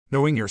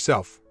Knowing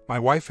yourself, my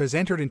wife has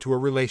entered into a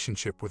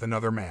relationship with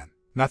another man.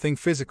 Nothing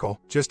physical,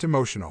 just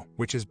emotional,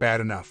 which is bad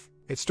enough.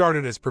 It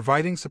started as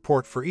providing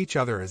support for each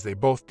other as they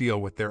both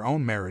deal with their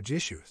own marriage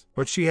issues.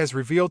 But she has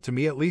revealed to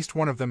me at least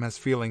one of them has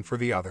feeling for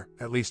the other,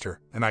 at least her,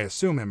 and I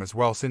assume him as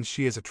well since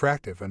she is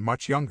attractive and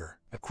much younger.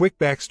 A quick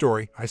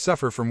backstory, I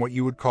suffer from what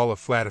you would call a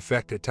flat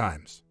affect at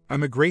times.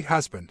 I'm a great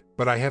husband,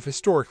 but I have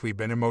historically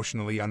been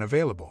emotionally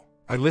unavailable.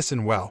 I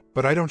listen well,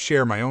 but I don't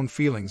share my own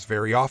feelings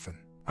very often.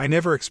 I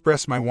never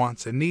express my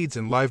wants and needs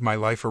and live my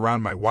life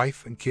around my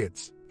wife and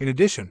kids. In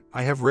addition,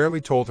 I have rarely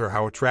told her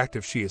how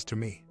attractive she is to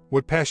me,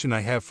 what passion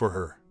I have for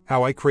her,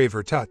 how I crave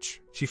her touch.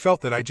 She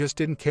felt that I just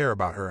didn't care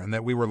about her and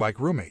that we were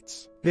like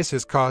roommates. This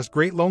has caused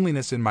great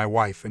loneliness in my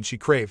wife and she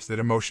craves that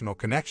emotional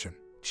connection.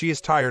 She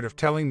is tired of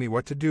telling me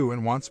what to do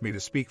and wants me to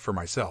speak for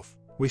myself.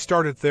 We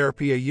started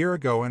therapy a year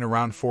ago and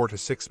around 4 to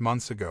 6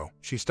 months ago,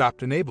 she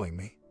stopped enabling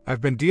me.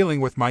 I've been dealing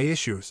with my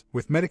issues,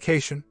 with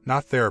medication,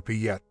 not therapy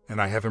yet,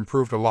 and I have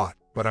improved a lot,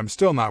 but I'm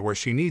still not where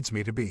she needs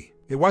me to be.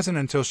 It wasn't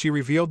until she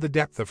revealed the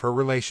depth of her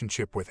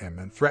relationship with him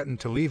and threatened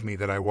to leave me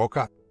that I woke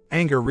up.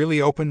 Anger really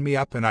opened me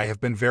up and I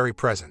have been very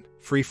present,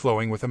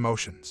 free-flowing with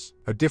emotions.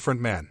 A different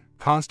man,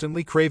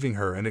 constantly craving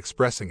her and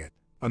expressing it.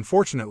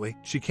 Unfortunately,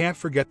 she can't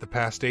forget the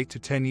past 8 to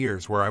 10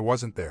 years where I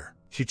wasn't there.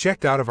 She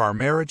checked out of our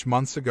marriage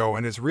months ago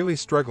and is really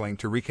struggling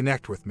to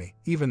reconnect with me,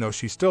 even though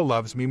she still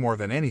loves me more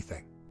than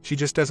anything. She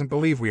just doesn't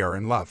believe we are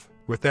in love.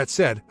 With that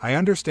said, I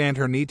understand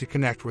her need to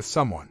connect with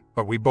someone,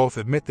 but we both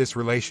admit this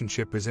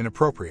relationship is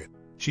inappropriate.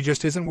 She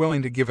just isn't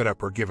willing to give it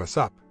up or give us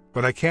up.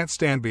 But I can't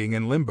stand being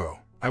in limbo.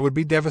 I would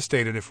be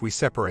devastated if we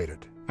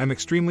separated. I'm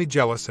extremely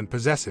jealous and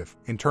possessive,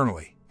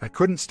 internally. I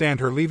couldn't stand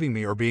her leaving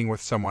me or being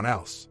with someone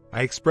else.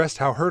 I expressed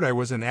how hurt I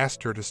was and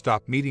asked her to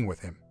stop meeting with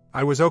him.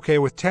 I was okay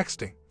with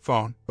texting,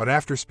 phone, but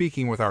after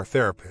speaking with our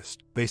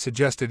therapist, they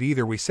suggested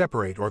either we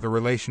separate or the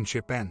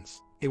relationship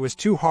ends. It was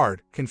too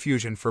hard,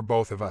 confusion for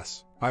both of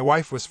us. My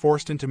wife was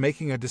forced into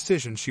making a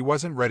decision she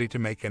wasn't ready to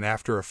make, and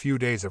after a few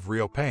days of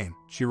real pain,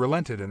 she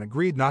relented and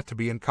agreed not to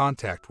be in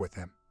contact with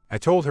him. I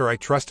told her I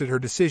trusted her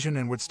decision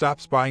and would stop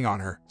spying on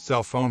her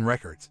cell phone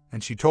records,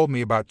 and she told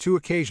me about 2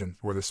 occasions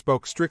where they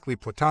spoke strictly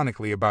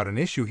platonically about an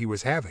issue he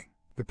was having.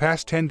 The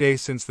past 10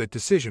 days since that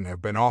decision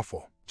have been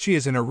awful. She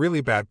is in a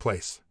really bad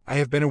place. I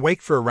have been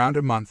awake for around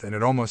a month and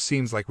it almost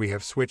seems like we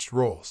have switched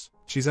roles.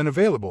 She's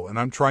unavailable and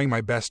I'm trying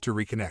my best to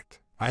reconnect.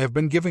 I have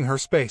been giving her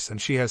space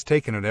and she has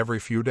taken it every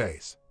few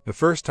days. The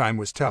first time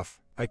was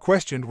tough. I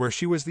questioned where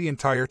she was the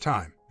entire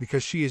time,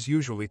 because she is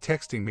usually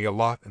texting me a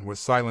lot and was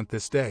silent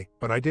this day,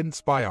 but I didn't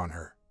spy on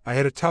her. I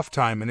had a tough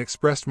time and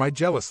expressed my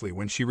jealousy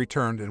when she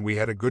returned and we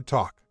had a good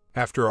talk.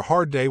 After a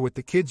hard day with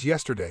the kids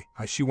yesterday,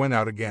 she went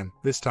out again,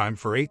 this time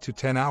for 8 to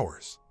 10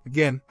 hours.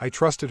 Again, I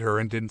trusted her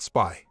and didn't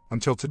spy.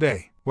 Until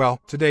today. Well,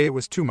 today it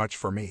was too much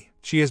for me.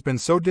 She has been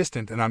so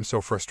distant and I'm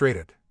so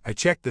frustrated. I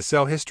checked the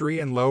cell history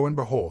and lo and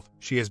behold,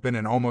 she has been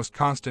in almost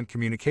constant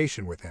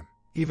communication with him.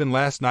 Even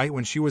last night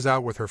when she was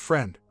out with her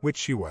friend, which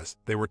she was,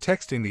 they were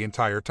texting the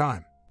entire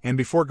time. And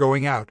before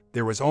going out,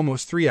 there was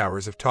almost 3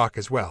 hours of talk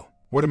as well.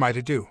 What am I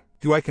to do?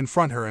 Do I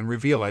confront her and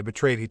reveal I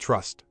betrayed her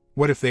trust?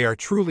 What if they are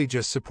truly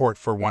just support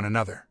for one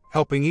another,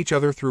 helping each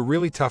other through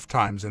really tough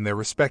times in their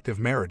respective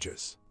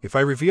marriages? If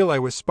I reveal I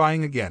was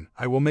spying again,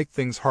 I will make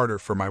things harder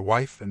for my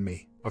wife and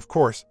me. Of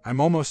course,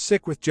 I'm almost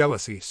sick with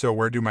jealousy, so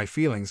where do my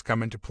feelings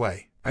come into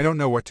play? I don't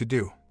know what to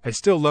do. I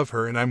still love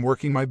her and I'm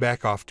working my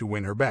back off to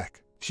win her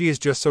back. She is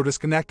just so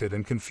disconnected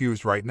and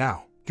confused right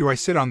now. Do I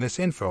sit on this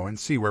info and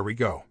see where we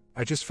go?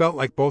 I just felt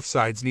like both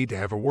sides need to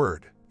have a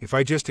word. If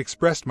I just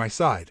expressed my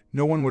side,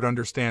 no one would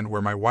understand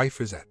where my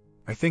wife is at.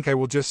 I think I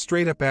will just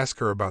straight up ask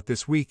her about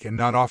this week and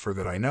not offer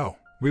that I know.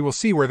 We will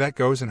see where that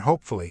goes and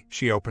hopefully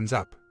she opens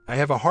up. I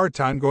have a hard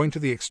time going to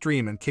the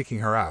extreme and kicking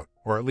her out,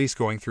 or at least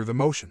going through the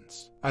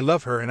motions. I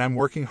love her and I'm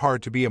working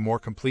hard to be a more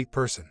complete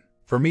person.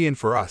 For me and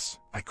for us,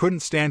 I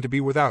couldn't stand to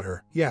be without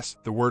her. Yes,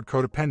 the word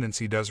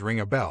codependency does ring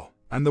a bell.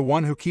 I'm the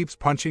one who keeps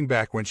punching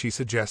back when she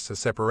suggests a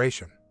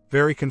separation.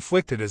 Very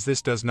conflicted as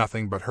this does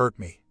nothing but hurt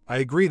me. I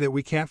agree that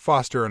we can't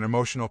foster an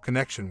emotional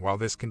connection while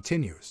this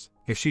continues.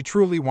 If she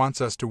truly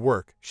wants us to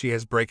work, she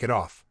has break it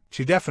off.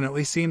 She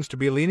definitely seems to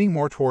be leaning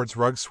more towards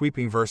rug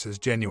sweeping versus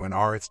genuine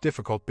or it's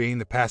difficult being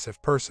the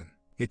passive person.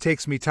 It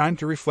takes me time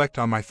to reflect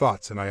on my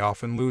thoughts and I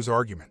often lose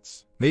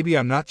arguments. Maybe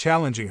I'm not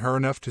challenging her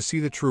enough to see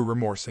the true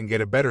remorse and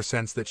get a better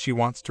sense that she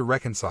wants to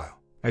reconcile.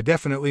 I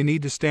definitely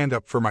need to stand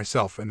up for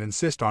myself and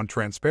insist on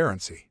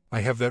transparency.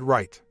 I have that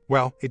right.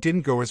 Well, it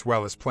didn't go as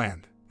well as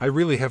planned. I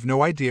really have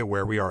no idea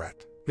where we are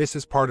at. This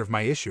is part of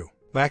my issue.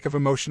 Lack of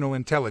emotional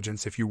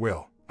intelligence, if you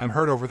will. I'm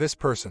hurt over this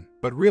person,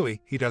 but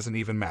really, he doesn't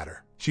even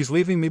matter. She's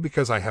leaving me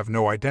because I have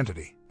no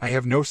identity. I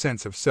have no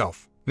sense of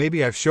self.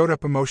 Maybe I've showed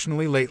up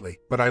emotionally lately,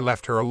 but I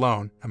left her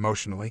alone,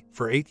 emotionally,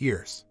 for 8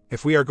 years.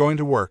 If we are going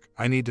to work,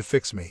 I need to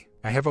fix me.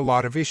 I have a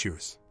lot of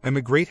issues. I'm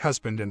a great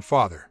husband and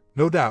father.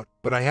 No doubt,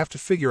 but I have to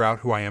figure out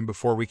who I am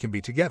before we can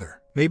be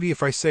together. Maybe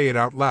if I say it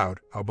out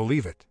loud, I'll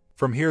believe it.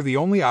 From here the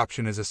only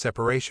option is a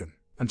separation.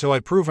 Until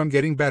I prove I'm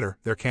getting better,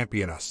 there can't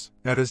be an us.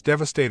 That is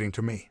devastating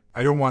to me.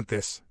 I don't want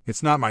this.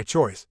 It's not my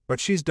choice, but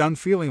she's done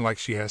feeling like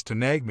she has to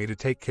nag me to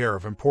take care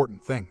of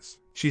important things.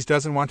 She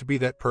doesn't want to be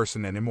that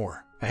person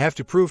anymore. I have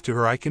to prove to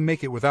her I can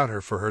make it without her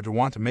for her to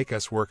want to make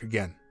us work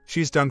again.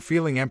 She's done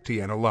feeling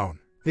empty and alone.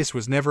 This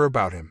was never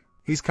about him.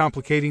 He's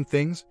complicating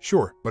things,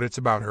 sure, but it's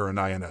about her and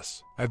I and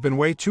us. I've been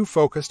way too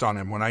focused on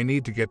him when I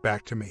need to get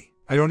back to me.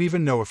 I don't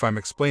even know if I'm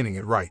explaining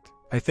it right.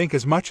 I think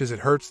as much as it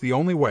hurts, the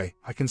only way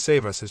I can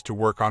save us is to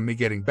work on me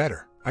getting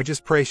better. I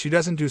just pray she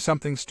doesn't do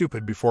something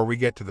stupid before we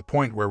get to the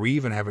point where we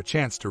even have a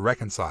chance to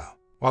reconcile.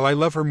 While I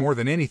love her more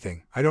than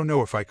anything, I don't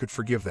know if I could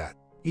forgive that.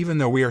 Even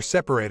though we are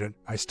separated,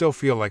 I still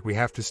feel like we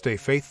have to stay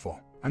faithful.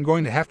 I'm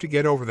going to have to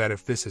get over that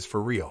if this is for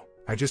real.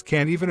 I just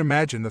can't even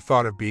imagine the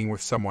thought of being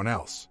with someone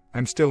else.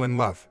 I'm still in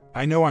love.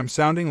 I know I'm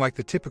sounding like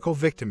the typical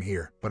victim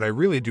here, but I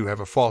really do have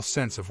a false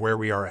sense of where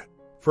we are at.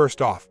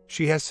 First off,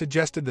 she has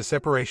suggested the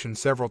separation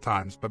several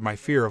times, but my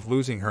fear of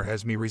losing her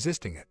has me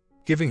resisting it.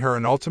 Giving her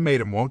an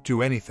ultimatum won't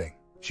do anything.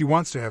 She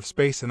wants to have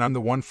space and I'm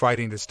the one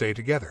fighting to stay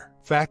together.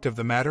 Fact of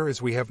the matter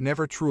is we have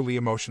never truly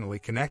emotionally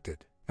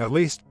connected. At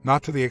least,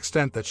 not to the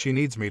extent that she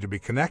needs me to be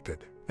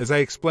connected. As I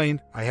explained,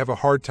 I have a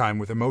hard time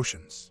with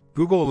emotions.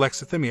 Google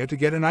alexithymia to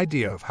get an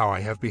idea of how I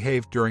have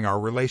behaved during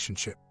our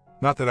relationship.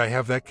 Not that I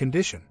have that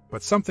condition,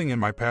 but something in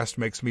my past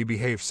makes me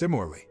behave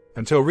similarly.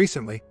 Until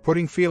recently,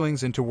 putting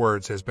feelings into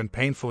words has been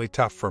painfully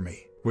tough for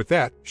me. With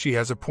that, she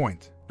has a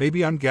point.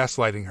 Maybe I'm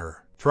gaslighting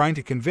her, trying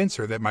to convince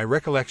her that my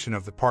recollection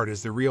of the part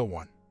is the real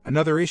one.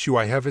 Another issue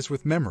I have is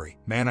with memory.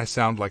 Man, I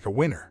sound like a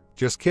winner.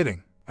 Just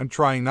kidding. I'm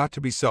trying not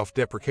to be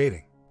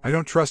self-deprecating. I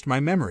don't trust my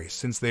memories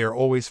since they are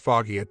always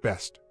foggy at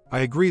best. I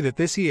agree that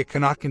this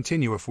cannot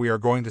continue if we are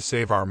going to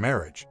save our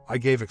marriage. I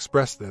gave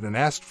express that and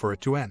asked for it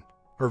to end.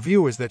 Her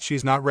view is that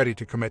she's not ready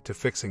to commit to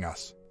fixing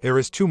us. There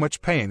is too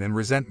much pain and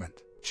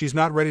resentment. She's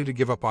not ready to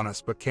give up on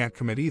us but can't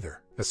commit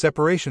either. A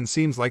separation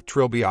seems like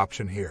Trilby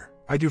option here.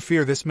 I do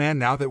fear this man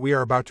now that we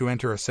are about to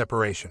enter a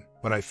separation,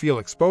 but I feel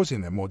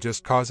exposing them will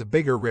just cause a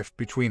bigger rift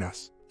between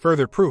us.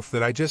 Further proof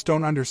that I just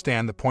don't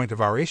understand the point of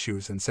our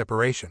issues and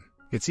separation.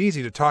 It's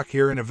easy to talk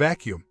here in a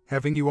vacuum,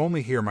 having you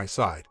only hear my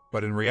side,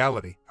 but in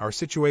reality, our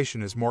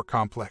situation is more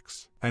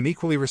complex. I'm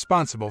equally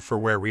responsible for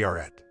where we are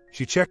at.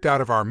 She checked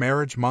out of our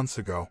marriage months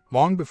ago,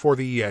 long before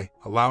the EA,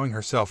 allowing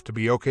herself to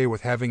be okay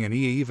with having an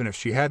EA even if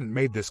she hadn't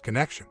made this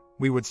connection.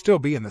 We would still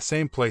be in the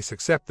same place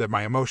except that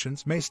my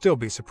emotions may still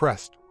be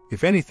suppressed.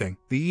 If anything,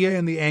 the EA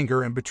and the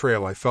anger and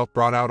betrayal I felt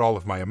brought out all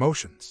of my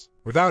emotions.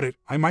 Without it,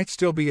 I might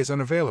still be as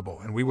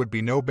unavailable and we would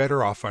be no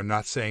better off. I'm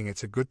not saying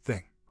it's a good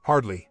thing.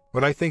 Hardly,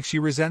 but I think she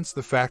resents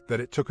the fact that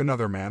it took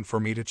another man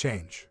for me to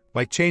change.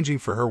 Like changing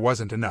for her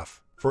wasn't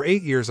enough. For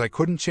 8 years I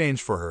couldn't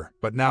change for her,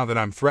 but now that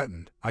I'm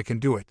threatened, I can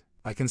do it.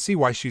 I can see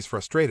why she's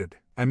frustrated.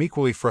 I'm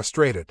equally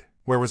frustrated.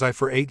 Where was I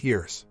for 8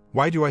 years?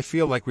 Why do I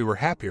feel like we were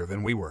happier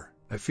than we were?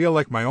 I feel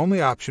like my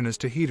only option is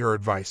to heed her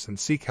advice and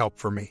seek help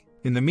for me.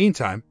 In the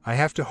meantime, I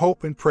have to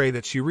hope and pray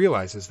that she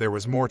realizes there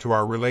was more to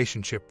our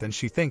relationship than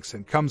she thinks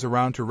and comes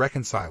around to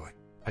reconciling.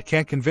 I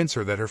can't convince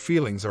her that her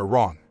feelings are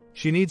wrong.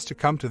 She needs to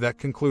come to that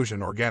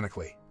conclusion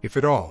organically, if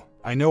at all.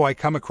 I know I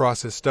come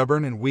across as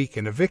stubborn and weak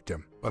and a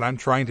victim, but I'm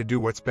trying to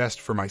do what's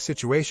best for my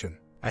situation.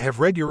 I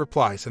have read your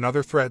replies and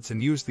other threads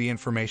and used the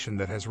information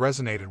that has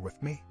resonated with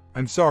me.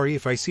 I'm sorry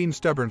if I seem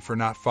stubborn for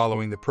not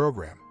following the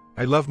program.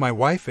 I love my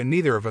wife and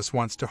neither of us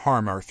wants to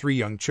harm our 3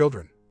 young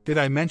children. Did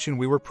I mention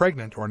we were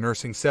pregnant or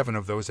nursing 7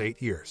 of those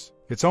 8 years?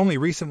 It's only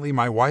recently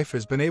my wife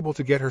has been able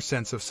to get her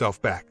sense of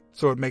self back,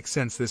 so it makes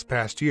sense this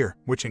past year,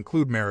 which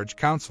include marriage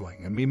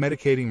counseling and me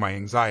medicating my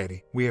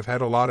anxiety, we have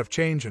had a lot of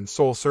change and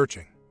soul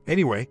searching.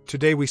 Anyway,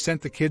 today we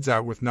sent the kids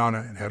out with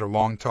Nana and had a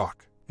long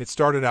talk. It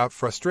started out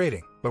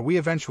frustrating, but we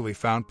eventually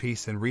found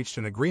peace and reached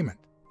an agreement.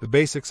 The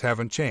basics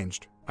haven't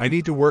changed. I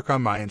need to work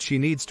on and she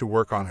needs to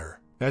work on her.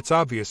 That's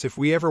obvious if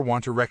we ever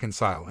want to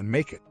reconcile and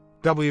make it.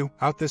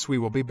 Out this we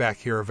will be back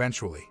here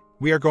eventually.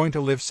 We are going to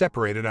live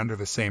separated under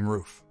the same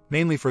roof,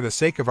 mainly for the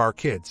sake of our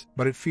kids,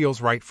 but it feels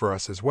right for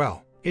us as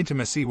well.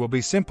 Intimacy will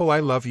be simple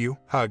I love you,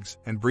 hugs,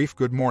 and brief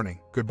good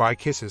morning, goodbye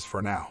kisses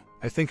for now.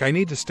 I think I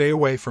need to stay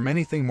away from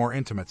anything more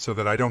intimate so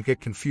that I don't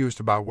get confused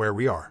about where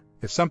we are.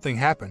 If something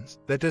happens,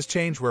 that does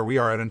change where we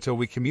are at until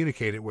we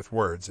communicate it with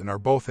words and are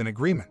both in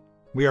agreement.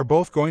 We are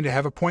both going to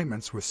have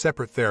appointments with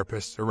separate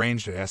therapists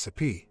arranged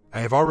ASAP. I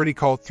have already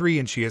called 3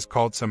 and she has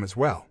called some as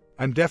well.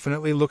 I'm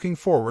definitely looking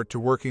forward to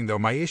working through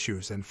my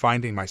issues and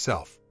finding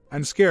myself.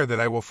 I'm scared that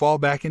I will fall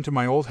back into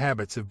my old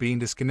habits of being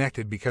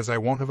disconnected because I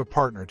won't have a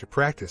partner to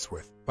practice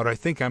with, but I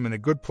think I'm in a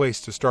good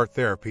place to start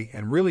therapy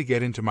and really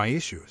get into my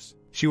issues.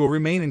 She will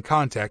remain in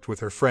contact with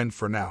her friend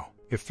for now.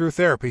 If through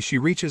therapy she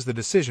reaches the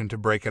decision to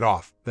break it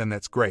off, then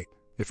that's great.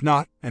 If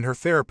not, and her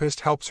therapist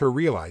helps her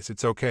realize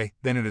it's okay,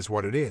 then it is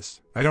what it is.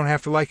 I don't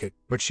have to like it,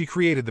 but she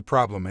created the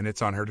problem and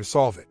it's on her to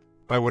solve it.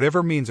 By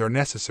whatever means are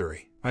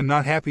necessary. I'm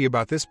not happy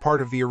about this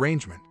part of the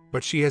arrangement,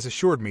 but she has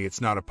assured me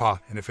it's not a paw,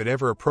 and if it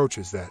ever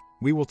approaches that,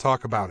 we will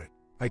talk about it.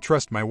 I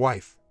trust my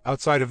wife.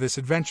 Outside of this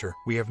adventure,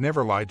 we have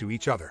never lied to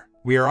each other.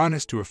 We are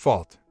honest to a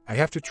fault. I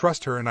have to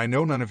trust her, and I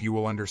know none of you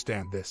will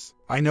understand this.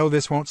 I know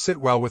this won't sit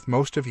well with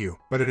most of you,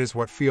 but it is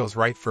what feels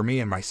right for me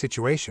and my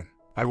situation.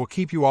 I will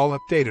keep you all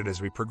updated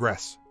as we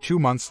progress. 2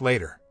 months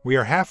later, we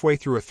are halfway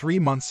through a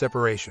 3-month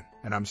separation,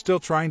 and I'm still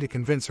trying to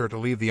convince her to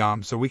leave the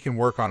OM so we can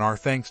work on our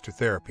thanks to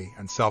therapy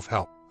and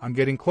self-help. I'm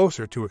getting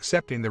closer to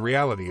accepting the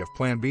reality of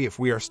Plan B if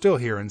we are still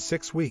here in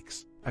 6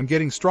 weeks. I'm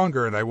getting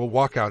stronger, and I will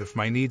walk out if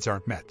my needs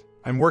aren't met.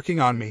 I'm working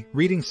on me,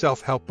 reading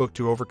self-help book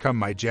to overcome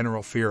my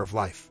general fear of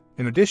life.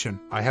 In addition,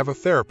 I have a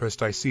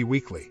therapist I see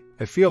weekly.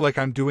 I feel like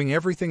I'm doing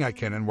everything I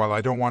can, and while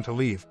I don't want to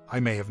leave, I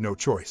may have no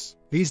choice.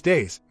 These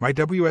days, my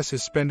WS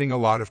is spending a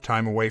lot of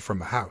time away from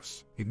the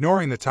house,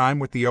 ignoring the time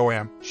with the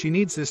OM. She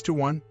needs this to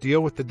 1.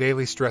 Deal with the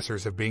daily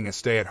stressors of being a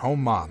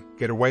stay-at-home mom,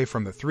 get away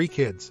from the 3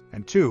 kids,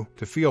 and 2.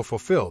 To feel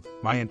fulfilled.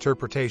 My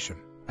interpretation.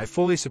 I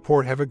fully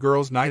support have a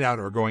girls' night out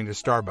or going to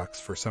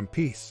Starbucks for some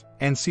peace.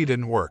 NC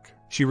didn't work.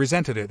 She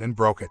resented it and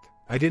broke it.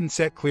 I didn't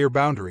set clear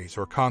boundaries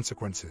or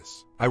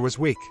consequences. I was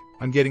weak.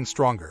 I'm getting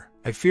stronger.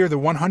 I fear the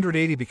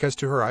 180 because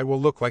to her I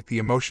will look like the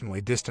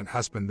emotionally distant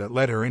husband that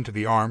led her into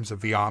the arms of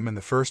the OM in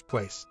the first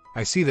place.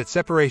 I see that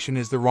separation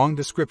is the wrong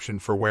description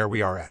for where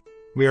we are at.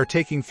 We are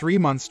taking 3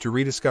 months to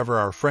rediscover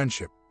our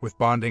friendship, with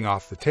bonding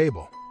off the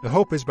table. The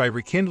hope is by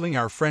rekindling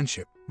our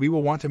friendship, we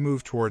will want to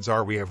move towards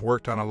we have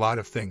worked on a lot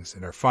of things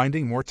and are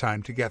finding more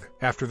time together.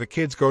 After the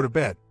kids go to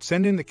bed,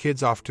 sending the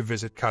kids off to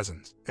visit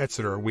cousins,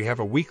 etc. We have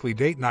a weekly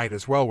date night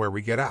as well where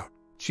we get out.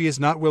 She is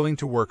not willing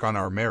to work on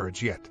our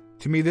marriage yet.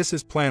 To me, this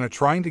is plan of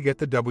trying to get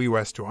the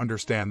WS to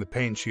understand the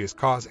pain she is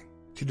causing,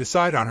 to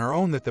decide on her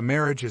own that the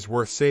marriage is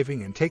worth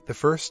saving and take the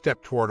first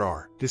step toward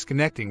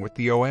disconnecting with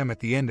the OM at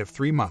the end of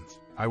 3 months.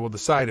 I will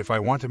decide if I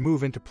want to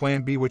move into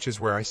Plan B, which is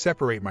where I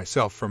separate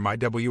myself from my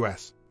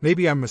WS.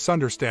 Maybe I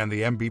misunderstand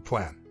the MB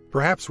plan.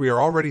 Perhaps we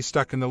are already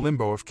stuck in the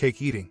limbo of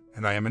cake eating,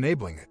 and I am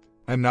enabling it.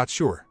 I'm not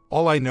sure.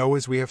 All I know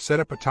is we have set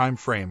up a time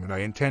frame and I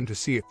intend to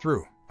see it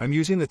through. I'm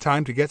using the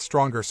time to get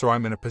stronger so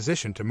I'm in a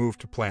position to move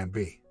to Plan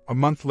B. A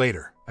month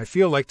later, I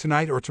feel like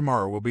tonight or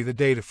tomorrow will be the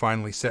day to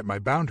finally set my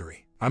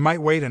boundary. I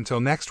might wait until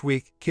next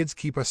week. Kids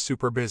keep us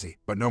super busy,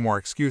 but no more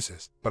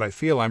excuses. But I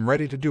feel I'm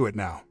ready to do it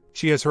now.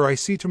 She has her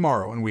IC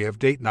tomorrow and we have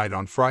date night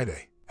on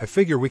Friday. I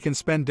figure we can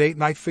spend date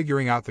night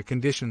figuring out the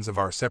conditions of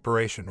our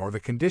separation or the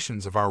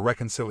conditions of our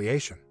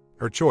reconciliation.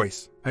 Her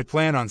choice. I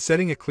plan on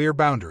setting a clear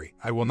boundary.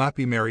 I will not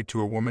be married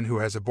to a woman who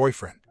has a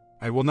boyfriend.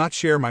 I will not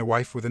share my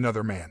wife with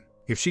another man.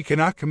 If she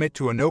cannot commit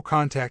to a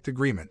no-contact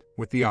agreement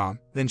with the OM,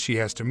 then she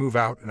has to move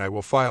out and I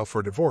will file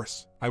for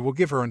divorce. I will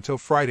give her until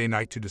Friday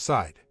night to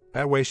decide.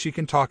 That way she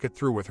can talk it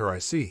through with her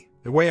IC.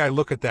 The way I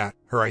look at that,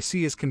 her IC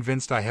is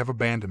convinced I have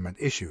abandonment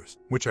issues,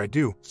 which I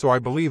do, so I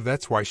believe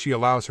that's why she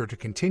allows her to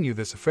continue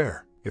this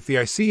affair. If the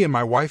IC and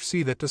my wife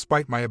see that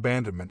despite my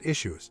abandonment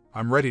issues,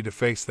 I'm ready to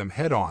face them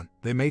head on,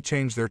 they may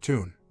change their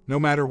tune. No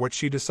matter what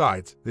she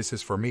decides, this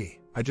is for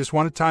me. I just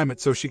want to time it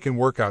so she can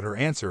work out her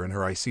answer in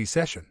her IC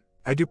session.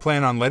 I do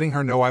plan on letting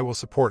her know I will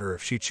support her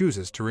if she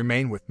chooses to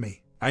remain with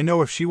me. I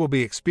know if she will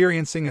be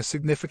experiencing a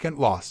significant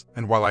loss,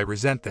 and while I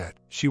resent that,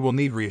 she will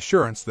need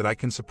reassurance that I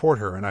can support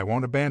her and I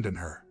won't abandon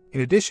her.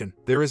 In addition,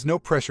 there is no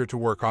pressure to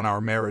work on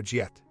our marriage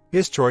yet.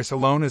 His choice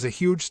alone is a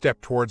huge step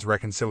towards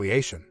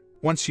reconciliation.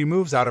 Once she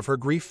moves out of her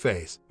grief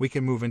phase, we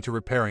can move into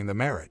repairing the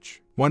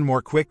marriage. One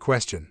more quick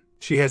question.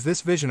 She has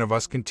this vision of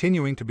us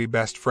continuing to be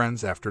best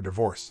friends after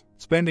divorce,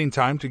 spending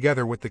time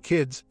together with the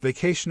kids,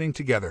 vacationing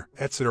together,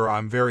 etc.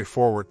 I'm very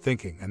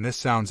forward-thinking and this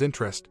sounds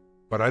interesting,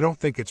 but I don't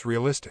think it's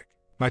realistic.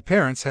 My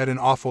parents had an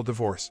awful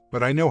divorce,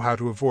 but I know how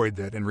to avoid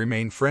that and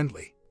remain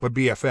friendly. But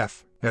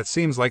BFF, that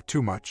seems like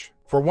too much.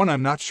 For one,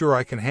 I'm not sure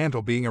I can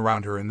handle being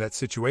around her in that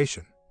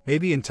situation.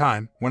 Maybe in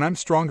time, when I'm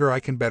stronger I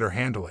can better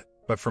handle it,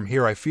 but from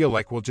here I feel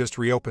like we'll just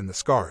reopen the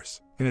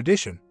scars. In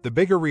addition, the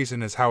bigger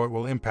reason is how it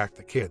will impact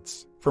the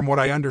kids. From what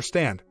I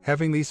understand,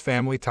 having these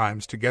family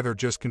times together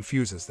just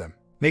confuses them,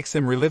 makes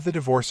them relive the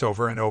divorce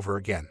over and over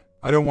again.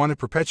 I don't want to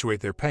perpetuate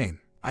their pain.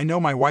 I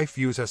know my wife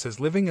views us as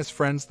living as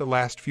friends the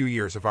last few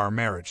years of our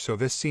marriage, so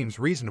this seems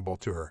reasonable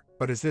to her.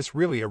 But is this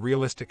really a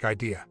realistic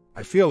idea?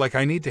 I feel like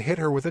I need to hit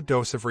her with a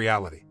dose of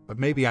reality, but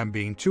maybe I'm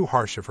being too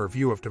harsh of her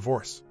view of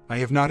divorce. I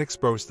have not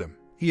exposed them.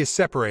 He is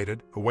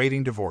separated,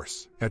 awaiting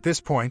divorce. At this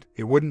point,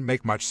 it wouldn't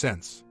make much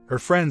sense. Her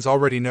friends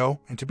already know,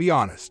 and to be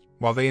honest,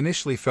 while they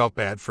initially felt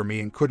bad for me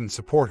and couldn't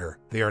support her,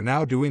 they are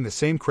now doing the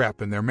same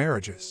crap in their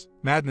marriages.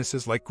 Madness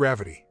is like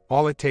gravity.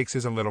 All it takes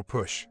is a little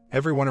push.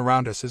 Everyone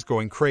around us is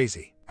going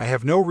crazy. I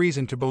have no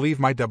reason to believe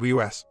my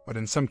WS, but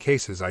in some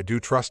cases I do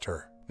trust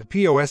her. The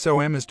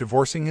POSOM is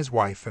divorcing his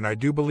wife, and I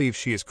do believe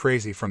she is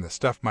crazy from the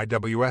stuff my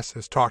WS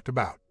has talked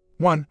about.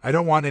 1. I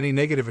don't want any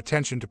negative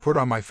attention to put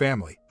on my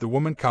family. The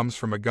woman comes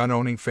from a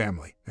gun-owning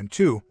family. And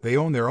 2. They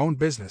own their own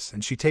business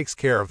and she takes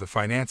care of the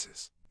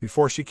finances.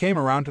 Before she came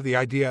around to the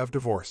idea of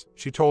divorce,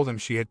 she told him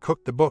she had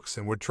cooked the books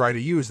and would try to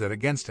use that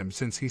against him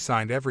since he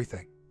signed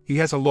everything. He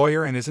has a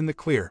lawyer and is in the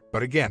clear,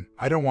 but again,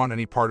 I don't want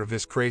any part of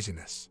this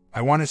craziness.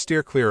 I want to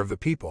steer clear of the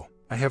people.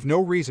 I have no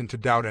reason to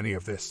doubt any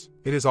of this.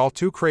 It is all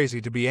too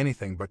crazy to be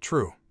anything but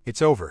true.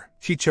 It's over.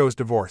 She chose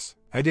divorce.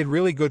 I did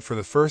really good for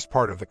the first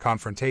part of the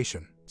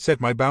confrontation. set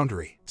my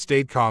boundary,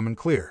 stayed calm and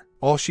clear.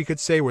 All she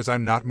could say was,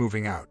 I'm not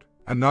moving out.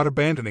 I'm not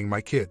abandoning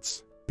my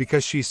kids.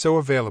 Because she's so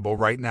available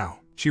right now.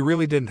 She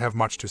really didn't have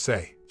much to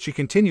say. She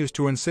continues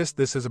to insist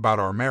this is about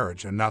our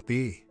marriage and not the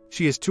E.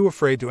 She is too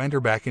afraid to enter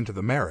back into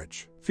the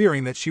marriage,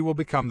 fearing that she will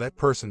become that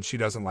person she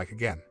doesn't like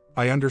again.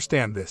 I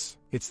understand this.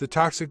 It's the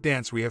toxic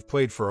dance we have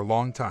played for a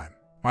long time.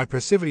 My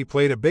passivity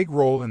played a big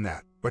role in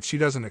that, but she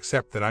doesn't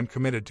accept that I'm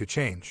committed to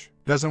change.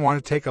 Doesn't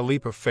want to take a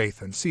leap of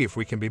faith and see if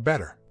we can be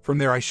better. From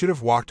there I should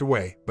have walked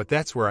away, but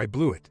that's where I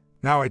blew it.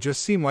 Now I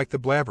just seem like the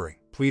blabbering,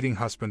 pleading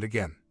husband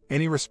again.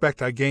 Any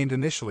respect I gained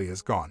initially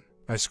is gone.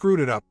 I screwed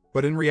it up,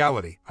 but in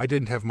reality, I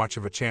didn't have much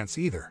of a chance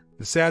either.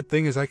 The sad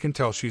thing is I can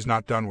tell she's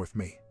not done with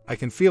me. I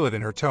can feel it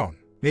in her tone.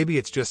 Maybe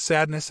it's just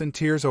sadness and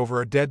tears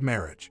over a dead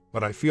marriage,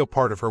 but I feel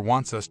part of her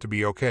wants us to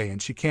be okay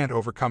and she can't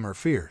overcome her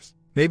fears.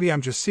 Maybe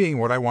I'm just seeing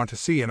what I want to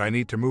see and I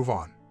need to move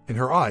on. In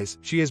her eyes,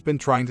 she has been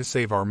trying to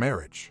save our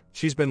marriage.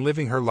 She's been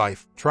living her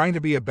life, trying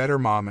to be a better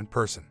mom and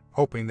person,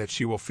 hoping that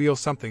she will feel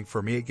something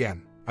for me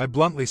again. I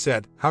bluntly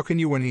said, how can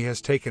you when he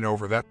has taken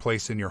over that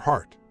place in your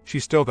heart? She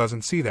still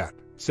doesn't see that.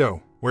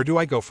 So, where do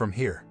I go from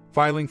here?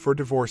 Filing for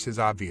divorce is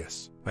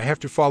obvious. I have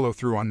to follow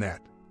through on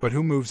that. But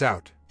who moves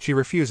out? She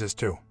refuses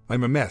to.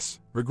 I'm a mess,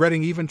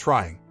 regretting even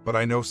trying, but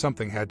I know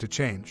something had to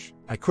change.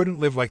 I couldn't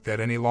live like that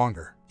any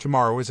longer.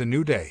 Tomorrow is a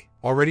new day.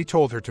 Already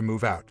told her to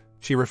move out.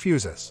 She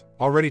refuses.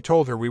 Already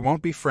told her we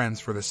won't be friends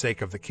for the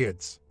sake of the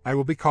kids. I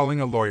will be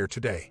calling a lawyer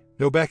today.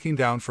 No backing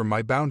down from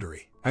my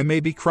boundary. I may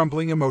be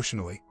crumbling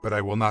emotionally, but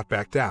I will not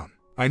back down.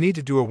 I need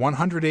to do a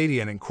 180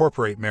 and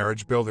incorporate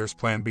Marriage Builder's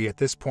Plan B at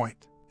this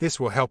point. This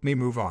will help me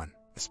move on,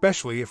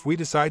 especially if we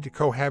decide to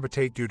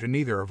cohabitate due to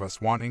neither of us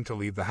wanting to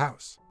leave the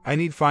house. I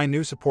need to find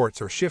new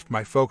supports or shift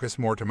my focus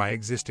more to my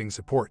existing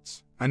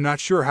supports. I'm not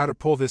sure how to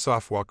pull this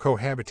off while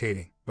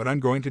cohabitating, but I'm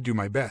going to do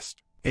my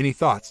best. Any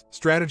thoughts,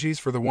 strategies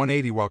for the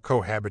 180 while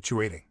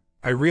cohabituating?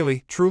 I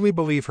really, truly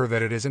believe her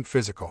that it isn't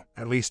physical,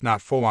 at least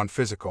not full-on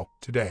physical,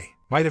 today.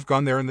 Might have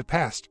gone there in the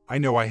past. I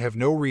know I have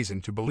no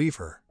reason to believe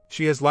her.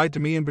 She has lied to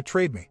me and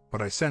betrayed me,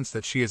 but I sense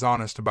that she is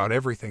honest about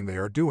everything they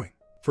are doing.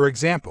 For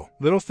example,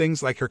 little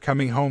things like her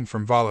coming home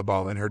from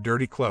volleyball in her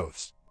dirty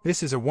clothes.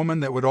 This is a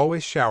woman that would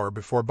always shower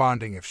before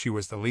bonding if she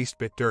was the least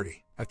bit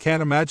dirty. I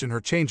can't imagine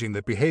her changing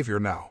that behavior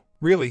now.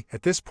 Really,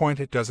 at this point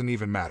it doesn't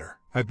even matter.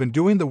 I've been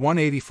doing the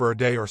 180 for a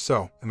day or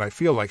so, and I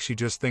feel like she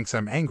just thinks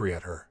I'm angry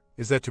at her.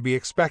 Is that to be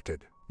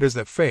expected? Does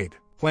that fade?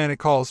 Plan A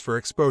calls for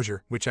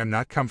exposure, which I'm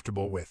not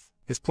comfortable with.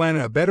 Is Plan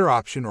A better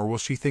option, or will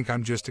she think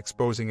I'm just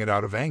exposing it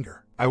out of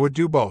anger? I would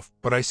do both,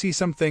 but I see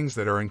some things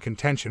that are in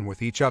contention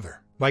with each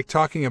other. Like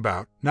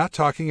not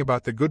talking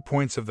about the good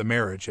points of the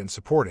marriage and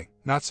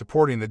not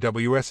supporting the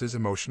WS's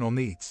emotional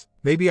needs.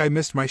 Maybe I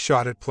missed my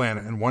shot at Plan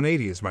A and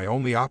 180 is my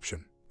only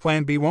option.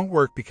 Plan B won't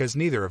work because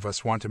neither of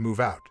us want to move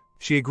out.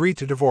 She agreed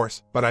to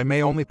divorce, but I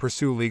may only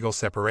pursue legal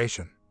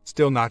separation.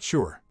 Still not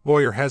sure.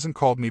 Lawyer hasn't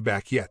called me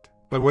back yet.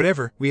 But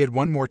whatever, we had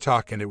one more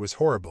talk and it was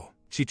horrible.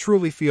 She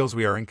truly feels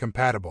we are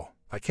incompatible.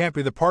 I can't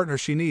be the partner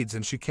she needs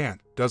and she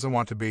doesn't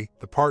want to be,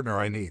 the partner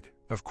I need.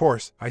 Of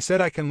course, I said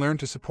I can learn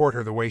to support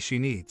her the way she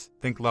needs,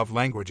 think love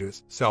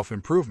languages,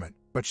 self-improvement,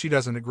 but she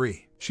doesn't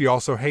agree. She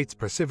also hates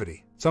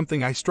passivity,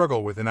 something I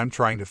struggle with and I'm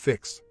trying to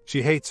fix.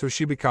 She hates who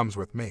she becomes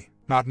with me.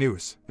 Not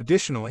news.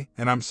 Additionally,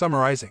 and I'm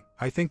summarizing,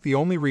 I think the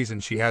only reason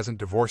she hasn't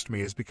divorced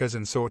me is because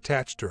I'm so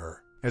attached to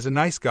her. As a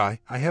nice guy,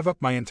 I have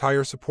upped my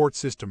entire support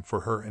system for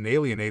her and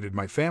alienated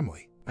my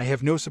family. I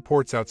have no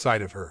supports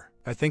outside of her.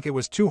 I think it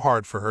was too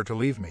hard for her to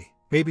leave me.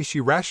 Maybe she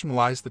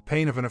rationalized the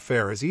pain of an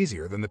affair as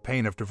easier than the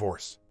pain of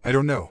divorce. I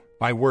don't know.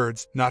 My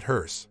words, not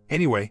hers.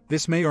 Anyway,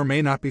 this may or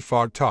may not be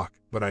fog talk,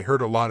 but I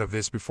heard a lot of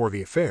this before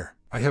the affair.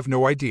 I have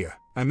no idea.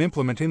 I'm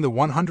implementing the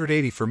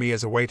 180 for me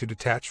as a way to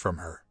detach from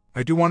her.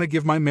 I do want to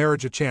give my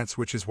marriage a chance,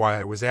 which is why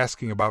I was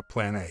asking about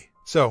Plan A.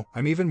 So,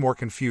 I'm even more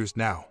confused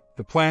now.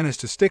 The plan is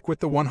to stick with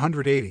the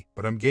 180,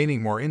 but I'm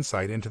gaining more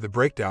insight into the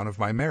breakdown of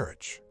my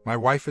marriage. My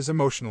wife is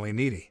emotionally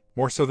needy,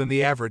 more so than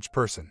the average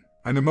person.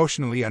 I'm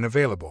emotionally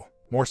unavailable,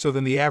 more so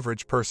than the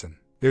average person.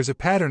 There's a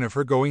pattern of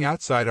her going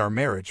outside our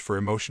marriage for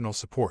emotional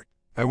support.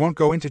 I won't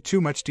go into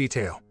too much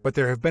detail, but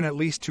there have been at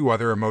least 2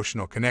 other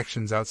emotional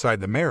connections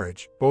outside the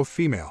marriage, both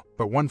female,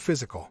 but one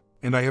physical,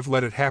 and I have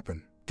let it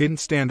happen.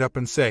 Didn't stand up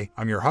and say,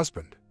 I'm your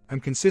husband.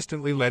 I'm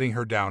consistently letting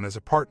her down as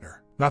a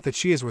partner. Not that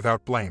she is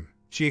without blame.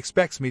 She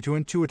expects me to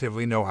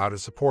intuitively know how to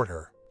support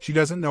her. She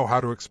doesn't know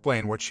how to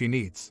explain what she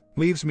needs.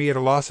 Leaves me at a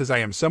loss as I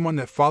am someone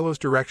that follows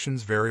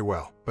directions very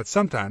well, but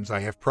sometimes I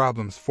have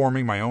problems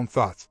forming my own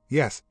thoughts.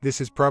 Yes,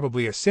 this is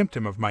probably a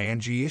symptom of my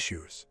NG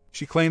issues.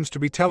 She claims to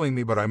be telling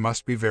me, but I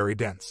must be very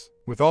dense.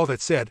 With all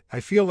that said, I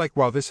feel like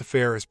while this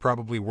affair is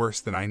probably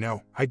worse than I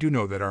know, I do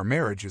know that our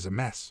marriage is a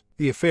mess.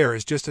 The affair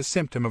is just a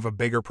symptom of a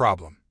bigger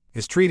problem.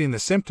 Is treating the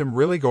symptom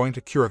really going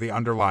to cure the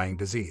underlying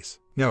disease?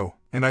 No,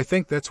 and I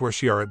think that's where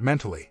she are at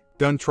mentally.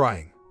 Done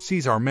trying.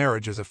 Sees our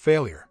marriage as a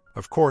failure.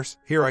 Of course,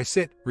 here I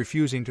sit,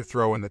 refusing to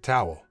throw in the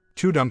towel.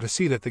 Too dumb to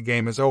see that the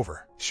game is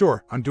over.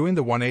 Sure, I'm doing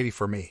the 180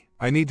 for me.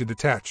 I need to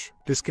detach,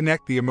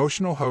 disconnect the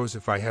emotional hose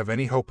if I have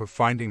any hope of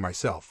finding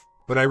myself.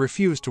 But I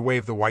refuse to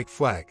wave the white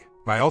flag.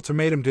 My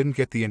ultimatum didn't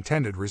get the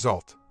intended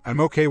result. I'm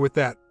okay with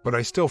that, but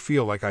I still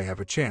feel like I have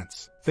a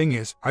chance. Thing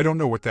is, I don't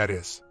know what that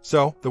is.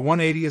 So, the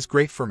 180 is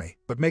great for me,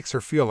 but makes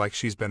her feel like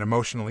she's been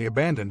emotionally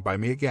abandoned by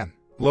me again.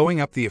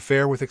 Blowing up the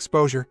affair with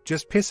exposure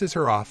just pisses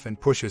her off and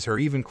pushes her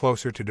even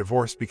closer to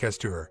divorce because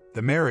to her,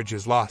 the marriage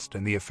is lost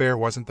and the affair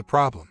wasn't the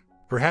problem.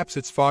 Perhaps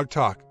it's fog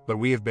talk, but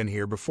we have been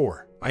here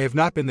before. I have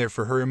not been there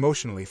for her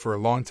emotionally for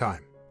a long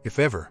time. If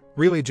ever,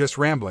 really just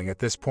rambling at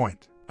this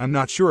point. I'm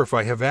not sure if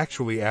I have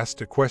actually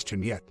asked a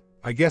question yet.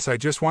 I guess I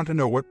just want to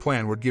know what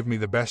plan would give me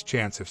the best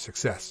chance of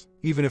success,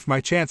 even if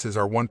my chances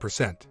are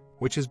 1%,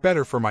 which is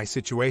better for my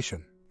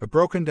situation. A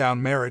broken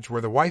down marriage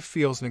where the wife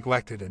feels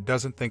neglected and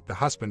doesn't think the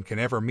husband can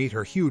ever meet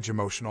her huge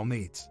emotional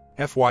needs.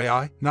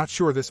 FYI, not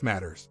sure this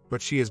matters,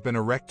 but she has been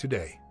a wreck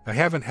today. I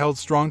haven't held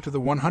strong to the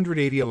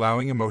 180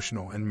 allowing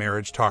emotional and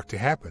marriage talk to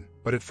happen,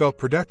 but it felt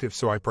productive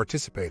so I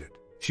participated.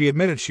 She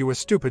admitted she was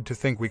stupid to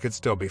think we could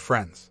still be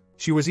friends.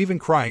 She was even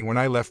crying when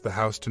I left the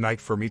house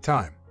tonight for me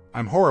time.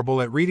 I'm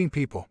horrible at reading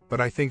people,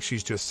 but I think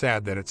she's just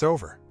sad that it's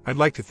over. I'd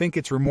like to think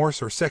it's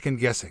remorse or second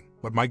guessing,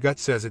 but my gut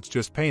says it's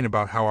just pain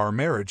about how our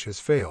marriage has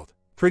failed.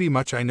 Pretty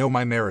much I know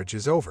my marriage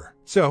is over.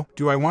 So,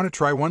 do I want to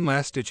try one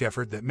last-ditch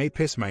effort that may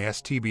piss my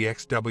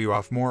STBXW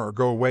off more or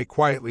go away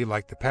quietly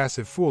like the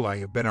passive fool I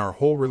have been our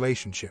whole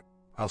relationship?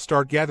 I'll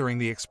start gathering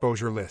the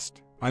exposure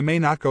list. I may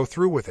not go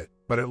through with it,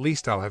 but at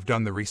least I'll have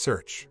done the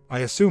research. I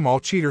assume all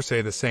cheaters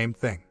say the same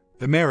thing.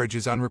 The marriage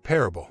is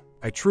unrepairable.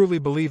 I truly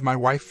believe my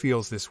wife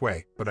feels this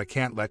way, but I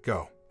can't let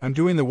go. I'm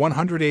doing the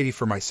 180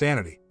 for my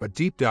sanity, but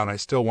deep down I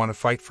still want to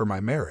fight for my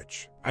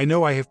marriage. I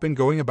know I have been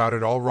going about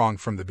it all wrong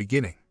from the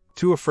beginning.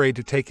 Too afraid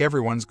to take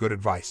everyone's good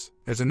advice.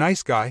 As a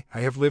nice guy,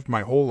 I have lived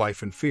my whole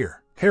life in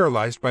fear,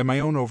 paralyzed by my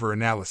own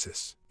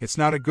overanalysis. It's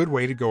not a good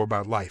way to go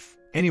about life.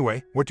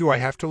 Anyway, what do I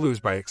have to lose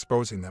by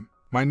exposing them?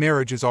 My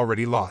marriage is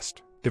already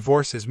lost.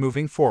 Divorce is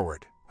moving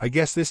forward. I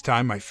guess this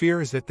time my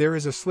fear is that there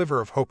is a sliver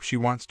of hope she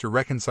wants to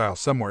reconcile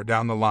somewhere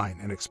down the line,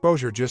 and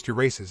exposure just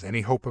erases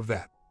any hope of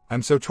that.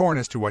 I'm so torn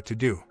as to what to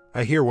do.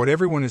 I hear what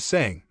everyone is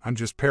saying, I'm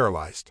just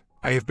paralyzed.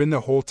 I have been the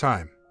whole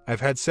time.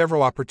 I've had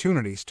several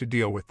opportunities to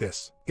deal with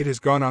this. It has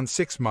gone on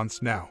 6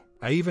 months now.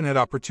 I even had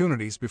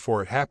opportunities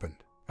before it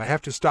happened. I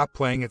have to stop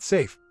playing it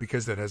safe,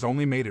 because that has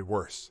only made it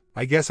worse.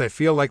 I guess I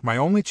feel like my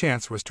only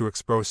chance was to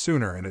expose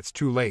sooner and it's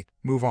too late.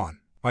 Move on.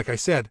 Like I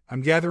said,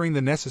 I'm gathering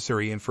the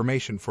necessary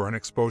information for an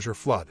exposure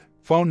flood.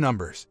 Phone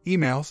numbers,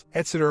 emails,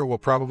 etc. will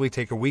probably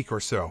take a week or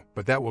so,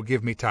 but that will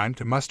give me time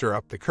to muster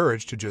up the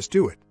courage to just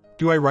do it.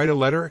 Do I write a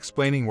letter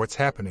explaining what's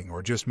happening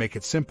or just make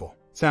it simple?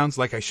 Sounds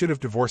like I should have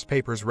divorce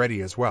papers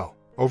ready as well.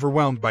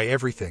 Overwhelmed by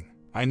everything.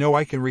 I know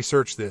I can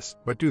research this,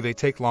 but do they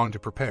take long to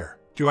prepare?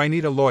 Do I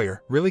need a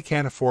lawyer? Really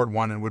can't afford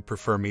one and would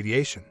prefer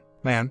mediation.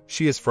 Man,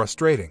 she is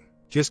frustrating.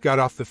 Just got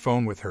off the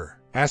phone with her,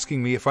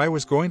 asking me if I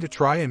was going to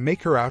try and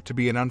make her out to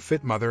be an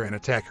unfit mother and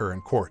attack her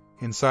in court.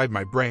 Inside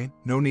my brain,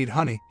 no need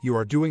honey, you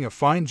are doing a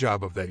fine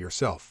job of that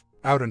yourself.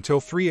 Out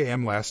until 3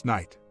 a.m. last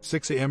night,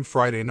 6 a.m.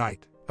 Friday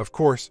night. Of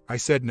course, I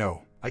said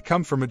no. I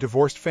come from a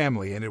divorced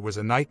family and it was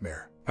a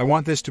nightmare. I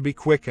want this to be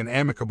quick and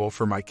amicable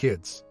for my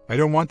kids. I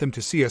don't want them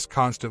to see us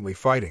constantly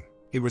fighting.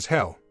 It was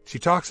hell. She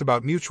talks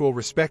about mutual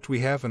respect we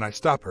have and I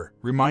stop her,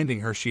 reminding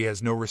her she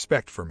has no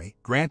respect for me.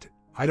 Granted,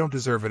 I don't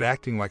deserve it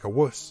acting like a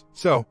wuss.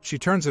 So, she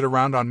turns it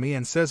around on me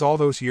and says all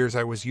those years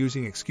I was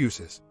using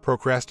excuses,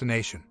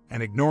 procrastination,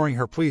 and ignoring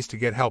her pleas to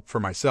get help for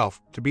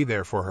myself, to be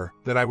there for her,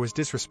 that I was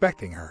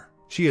disrespecting her.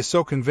 She is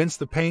so convinced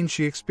the pain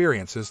she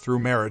experiences through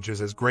marriage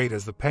is as great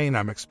as the pain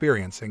I'm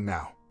experiencing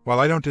now. While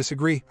I don't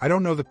disagree, I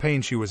don't know the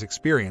pain she was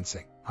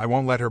experiencing. I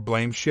won't let her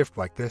blame shift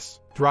like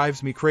this.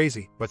 Drives me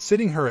crazy, but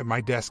sitting her at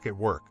my desk at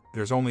work,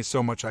 there's only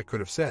so much I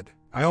could have said.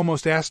 I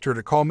almost asked her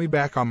to call me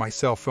back on my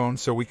cell phone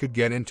so we could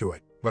get into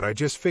it. But I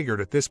just figured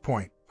at this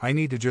point, I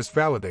need to just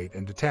validate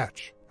and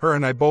detach. Her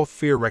and I both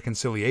fear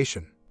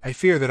reconciliation. I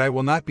fear that I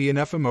will not be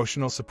enough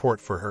emotional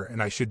support for her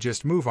and I should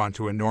just move on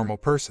to a normal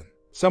person.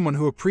 Someone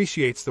who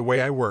appreciates the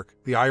way I work.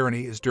 The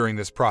irony is during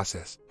this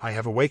process, I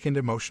have awakened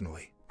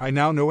emotionally. I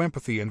now know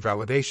empathy and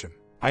validation.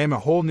 I am a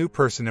whole new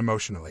person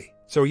emotionally.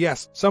 So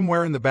yes,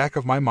 somewhere in the back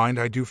of my mind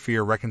I do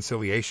fear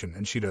reconciliation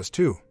and she does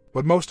too.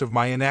 But most of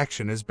my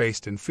inaction is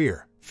based in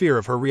fear. Fear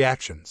of her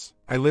reactions.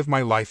 I live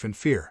my life in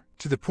fear.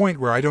 To the point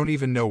where I don't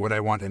even know what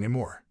I want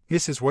anymore.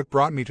 This is what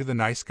brought me to the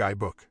Nice Guy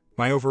book.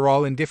 My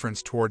overall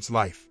indifference towards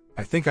life.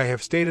 I think I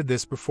have stated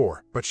this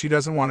before, but she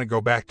doesn't want to go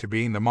back to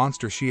being the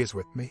monster she is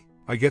with me.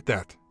 I get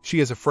that. She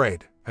is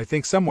afraid. I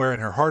think somewhere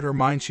in her heart or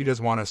mind she does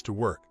want us to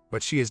work,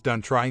 but she is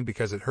done trying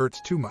because it hurts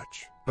too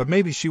much. But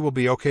maybe she will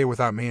be okay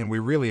without me and we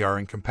really are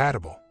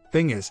incompatible.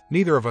 Thing is,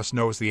 neither of us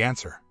knows the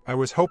answer. I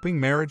was hoping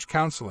marriage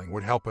counseling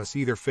would help us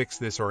either fix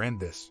this or end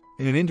this.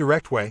 In an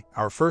indirect way,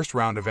 our first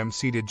round of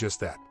MC did just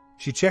that.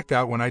 She checked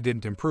out when I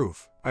didn't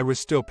improve. I was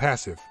still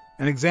passive.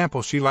 An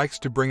example she likes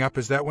to bring up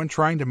is that when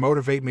trying to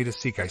motivate me to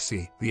seek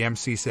IC, the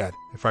MC said,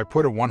 if I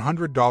put a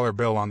 $100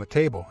 bill on the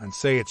table and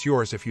say it's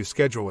yours if you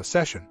schedule a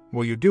session,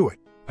 will you do it?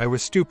 I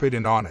was stupid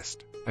and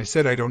honest. I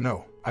said I don't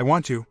know. I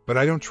want to, but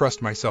I don't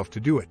trust myself to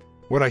do it.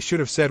 What I should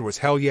have said was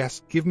hell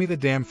yes, give me the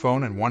damn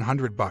phone and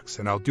 $100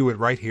 and I'll do it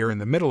right here in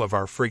the middle of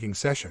our frigging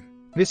session.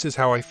 This is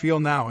how I feel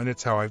now and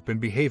it's how I've been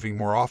behaving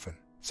more often.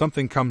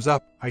 Something comes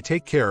up, I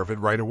take care of it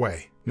right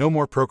away. No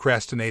more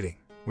procrastinating.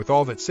 With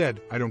all that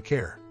said, I don't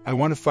care. I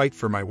want to fight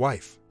for my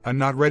wife. I'm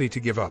not ready to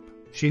give up.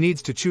 She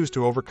needs to choose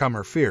to overcome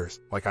her fears,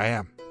 like I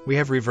am. We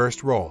have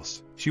reversed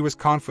roles. She was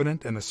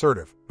confident and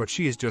assertive, but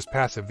she is just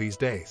passive these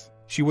days.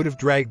 She would have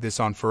dragged this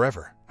on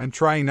forever. I'm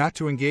trying not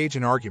to engage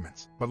in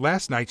arguments, but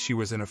last night she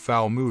was in a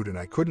foul mood and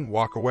I couldn't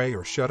walk away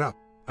or shut up.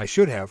 I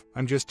should have,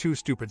 I'm just too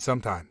stupid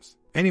sometimes.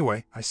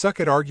 Anyway, I suck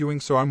at arguing,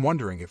 so I'm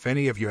wondering if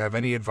any of you have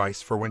any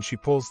advice for when she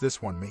pulls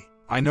this one me.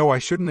 I know I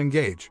shouldn't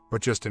engage,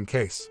 but just in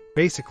case.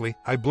 Basically,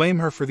 I blame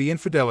her for the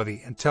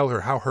infidelity and tell her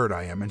how hurt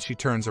I am, and she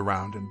turns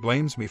around and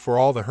blames me for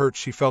all the hurt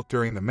she felt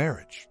during the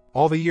marriage.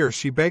 All the years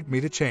she begged me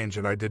to change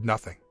and I did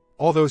nothing.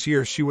 All those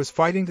years she was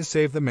fighting to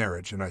save the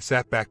marriage and I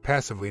sat back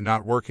passively,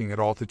 not working at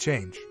all to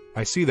change.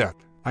 I see that.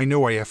 I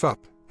know I F up.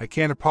 I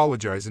can't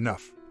apologize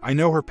enough. I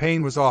know her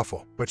pain was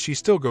awful, but she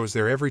still goes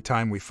there every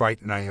time we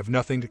fight and I have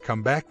nothing to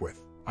come back with.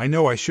 I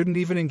know I shouldn't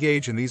even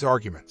engage in these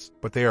arguments,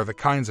 but they are the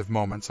kinds of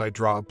moments I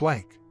draw a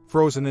blank,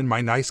 frozen in my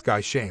nice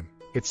guy shame.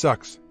 It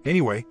sucks.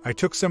 Anyway, I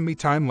took some me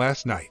time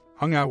last night,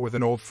 hung out with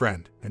an old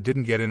friend, and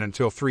didn't get in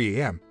until 3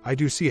 a.m. I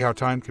do see how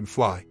time can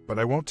fly, but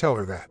I won't tell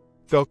her that.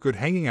 Felt good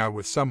hanging out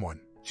with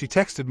someone. She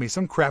texted me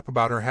some crap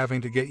about her having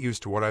to get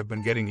used to what I've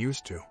been getting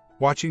used to,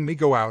 watching me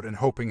go out and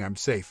hoping I'm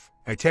safe.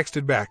 I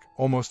texted back,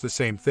 almost the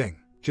same thing.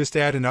 Just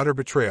add an utter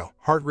betrayal,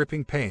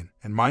 heart-ripping pain,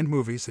 and mind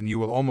movies and you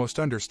will almost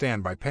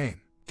understand my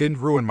pain. Didn't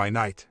ruin my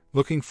night.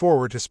 Looking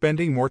forward to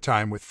spending more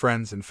time with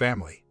friends and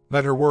family.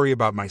 Let her worry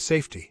about my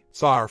safety.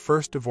 Saw our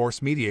first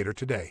divorce mediator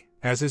today.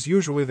 As is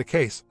usually the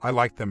case, I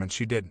liked them and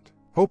she didn't.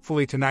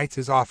 Hopefully tonight's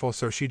is awful,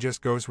 so she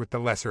just goes with the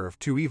lesser of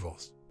two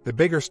evils. The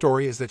bigger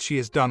story is that she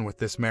is done with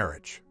this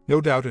marriage.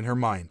 No doubt in her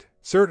mind.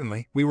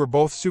 Certainly, we were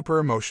both super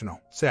emotional,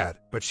 sad,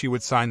 but she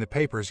would sign the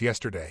papers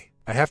yesterday.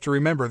 I have to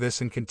remember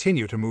this and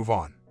continue to move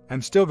on.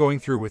 I'm still going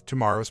through with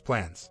tomorrow's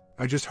plans.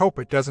 I just hope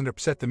it doesn't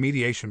upset the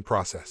mediation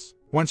process.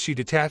 Once she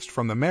detached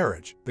from the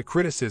marriage, the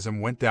criticism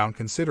went down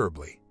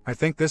considerably. I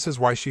think this is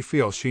why she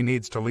feels she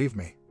needs to leave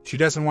me. She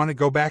doesn't want to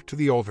go back to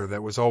the old her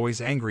that was always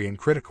angry and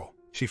critical.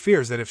 She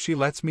fears that if she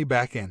lets me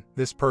back in,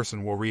 this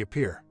person will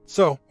reappear.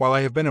 So, while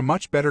I have been a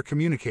much better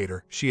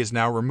communicator, she is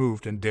now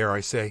removed and, dare I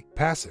say,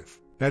 passive.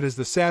 That is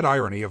the sad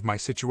irony of my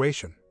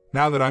situation.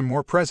 Now that I'm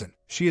more present,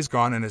 she is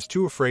gone and is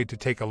too afraid to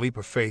take a leap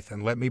of faith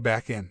and let me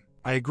back in.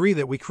 I agree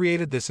that we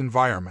created this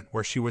environment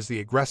where she was the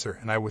aggressor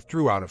and I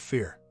withdrew out of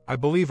fear. I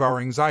believe our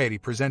anxiety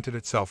presented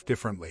itself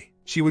differently.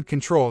 She would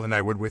control and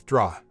I would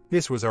withdraw.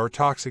 This was our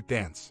toxic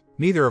dance.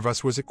 Neither of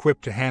us was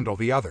equipped to handle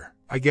the other.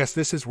 I guess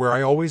this is where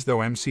I always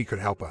thought MC could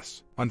help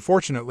us.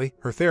 Unfortunately,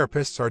 her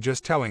therapists are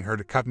just telling her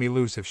to cut me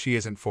loose if she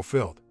isn't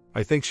fulfilled.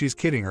 I think she's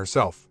kidding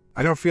herself.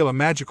 I don't feel a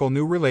magical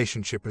new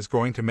relationship is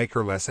going to make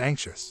her less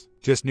anxious.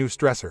 Just new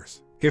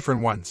stressors.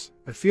 Different ones.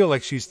 I feel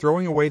like she's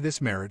throwing away this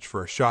marriage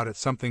for a shot at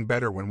something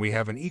better when we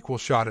have an equal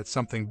shot at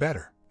something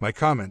better. My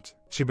comment: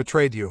 she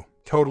betrayed you.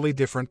 Totally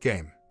different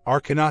game. R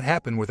cannot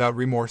happen without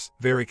remorse,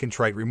 very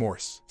contrite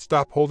remorse.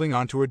 Stop holding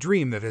on to a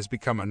dream that has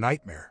become a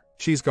nightmare.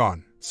 She's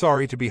gone.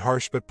 Sorry to be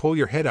harsh, but pull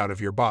your head out of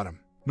your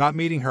bottom. Not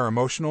meeting her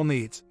emotional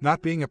needs,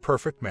 not being a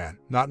perfect man,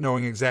 not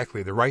knowing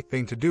exactly the right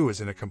thing to do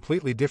is in a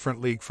completely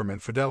different league from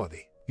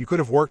infidelity. You could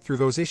have worked through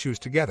those issues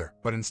together,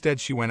 but instead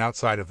she went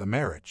outside of the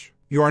marriage.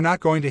 You are not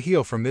going to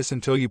heal from this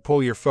until you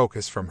pull your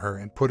focus from her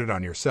and put it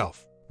on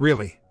yourself.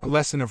 Really, a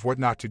lesson of what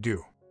not to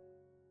do.